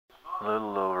A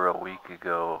little over a week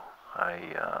ago,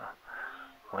 I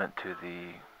went to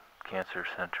the cancer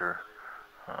center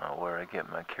where I get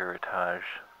my curettage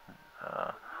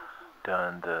uh,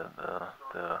 done.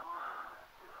 The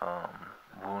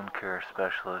wound care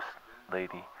specialist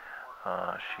lady,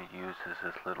 she uses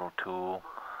this little tool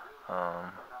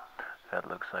um, that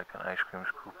looks like an ice cream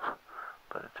scoop,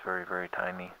 but it's very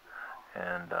tiny,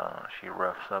 and she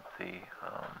roughs up the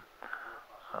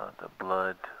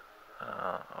blood,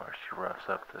 or she roughs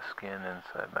up the skin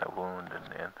inside my wound,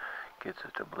 and gets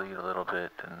it to bleed a little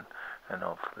bit, and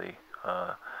hopefully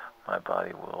my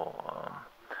body will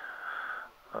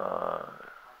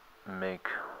make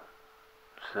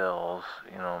cells,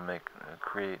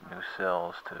 create new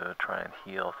cells to try and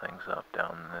heal things up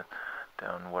down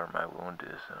where my wound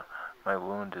is. My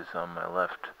wound is on my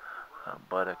left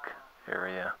buttock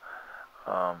area.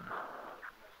 Um,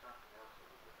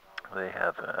 they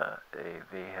have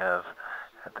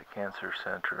at the cancer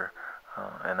center,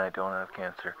 and I don't have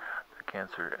cancer. The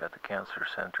cancer at the cancer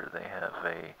center, they have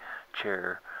a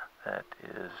chair that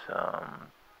is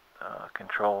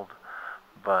controlled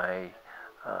by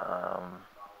um,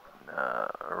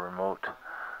 a remote,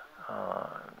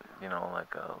 uh,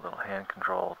 like a little hand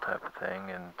control type of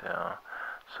thing, and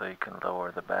so you can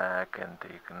lower the back, and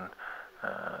you can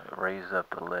raise up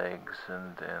the legs,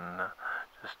 and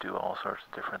just do all sorts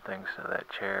of different things to that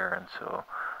chair. And so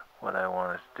what I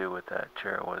wanted to do with that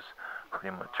chair was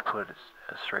pretty much put it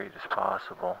as straight as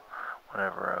possible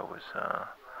whenever I was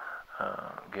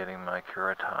getting my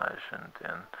curettage, and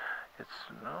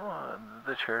it's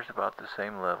the chair's about the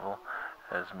same level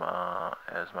as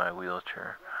my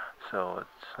wheelchair, so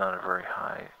it's not a very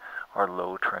high or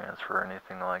low transfer or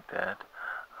anything like that.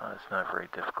 It's not very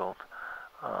difficult.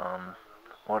 Um,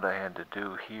 what I had to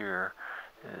do here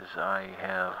is I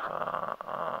have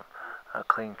a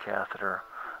clean catheter,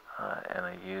 and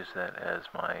I use that as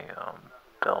my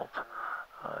belt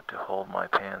to hold my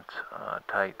pants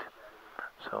tight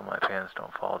so my pants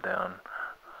don't fall down.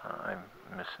 I'm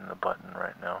missing the button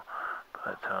right now,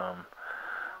 but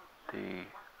the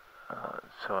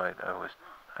so I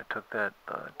took the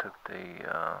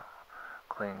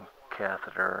clean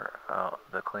catheter out,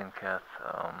 the clean cath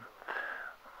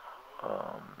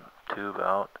um, tube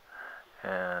out,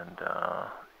 and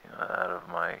out of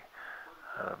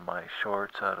my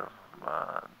shorts, out of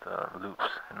the loops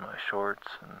in my shorts,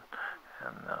 and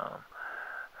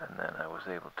then I was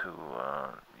able to,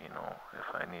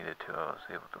 if I needed to, I was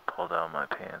able to pull down my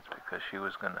pants because she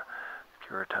was gonna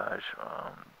curettage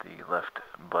the left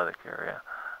buttock area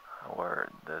where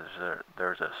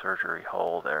there's a surgery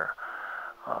hole there.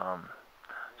 Um,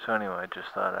 so anyway, I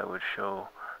just thought I would show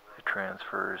the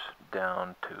transfers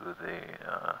down to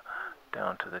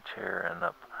the chair and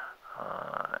up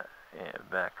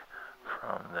back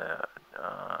from the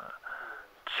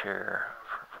chair,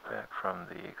 back from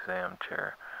the exam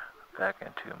chair, back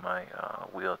into my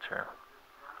wheelchair.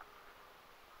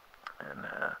 And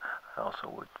I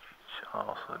also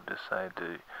decided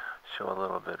to show a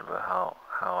little bit about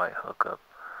how I hook up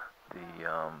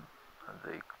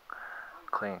the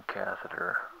clean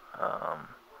catheter.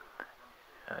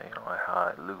 How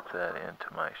I loop that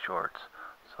into my shorts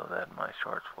so that my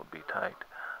shorts will be tight.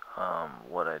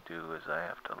 What I do is I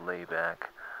have to lay back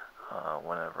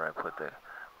whenever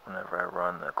I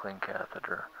run the clean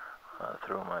catheter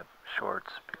through my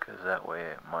shorts, because that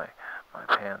way my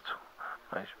pants,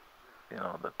 my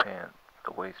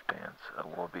the waist pants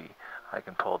I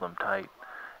can pull them tight,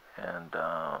 and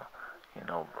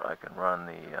I can run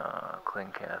the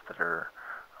clean catheter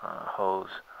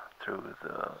hose through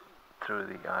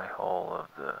the eye hole of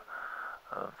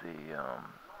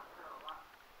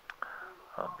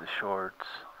the shorts,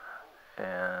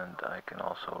 and I can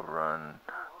also run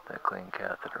the clean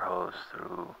catheter hose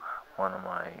through one of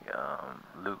my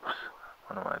loops,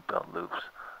 one of my belt loops,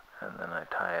 and then I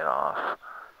tie it off,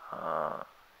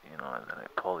 and then I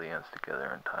pull the ends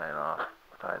together and tie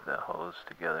the hose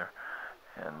together,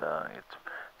 and it's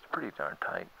pretty darn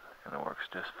tight, and it works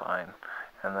just fine.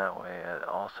 And that way, it's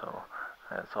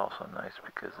also nice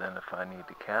because then if I need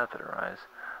to catheterize,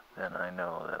 then I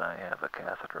know that I have a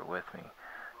catheter with me,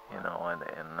 and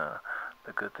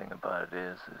the good thing about it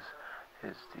is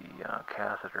the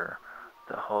catheter,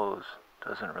 the hose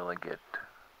doesn't really get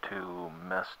too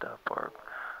messed up or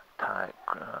tight,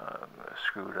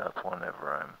 screwed up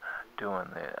whenever I'm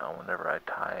whenever I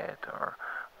tie it, or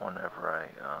whenever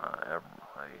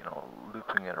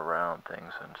looping it around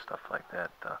things and stuff like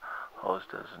that. The hose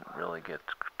doesn't really get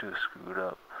too screwed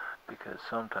up, because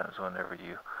sometimes whenever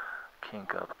you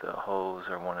kink up the hose,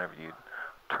 or whenever you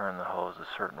turn the hose a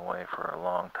certain way for a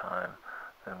long time,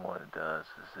 then what it does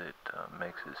is it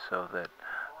makes it so that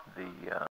the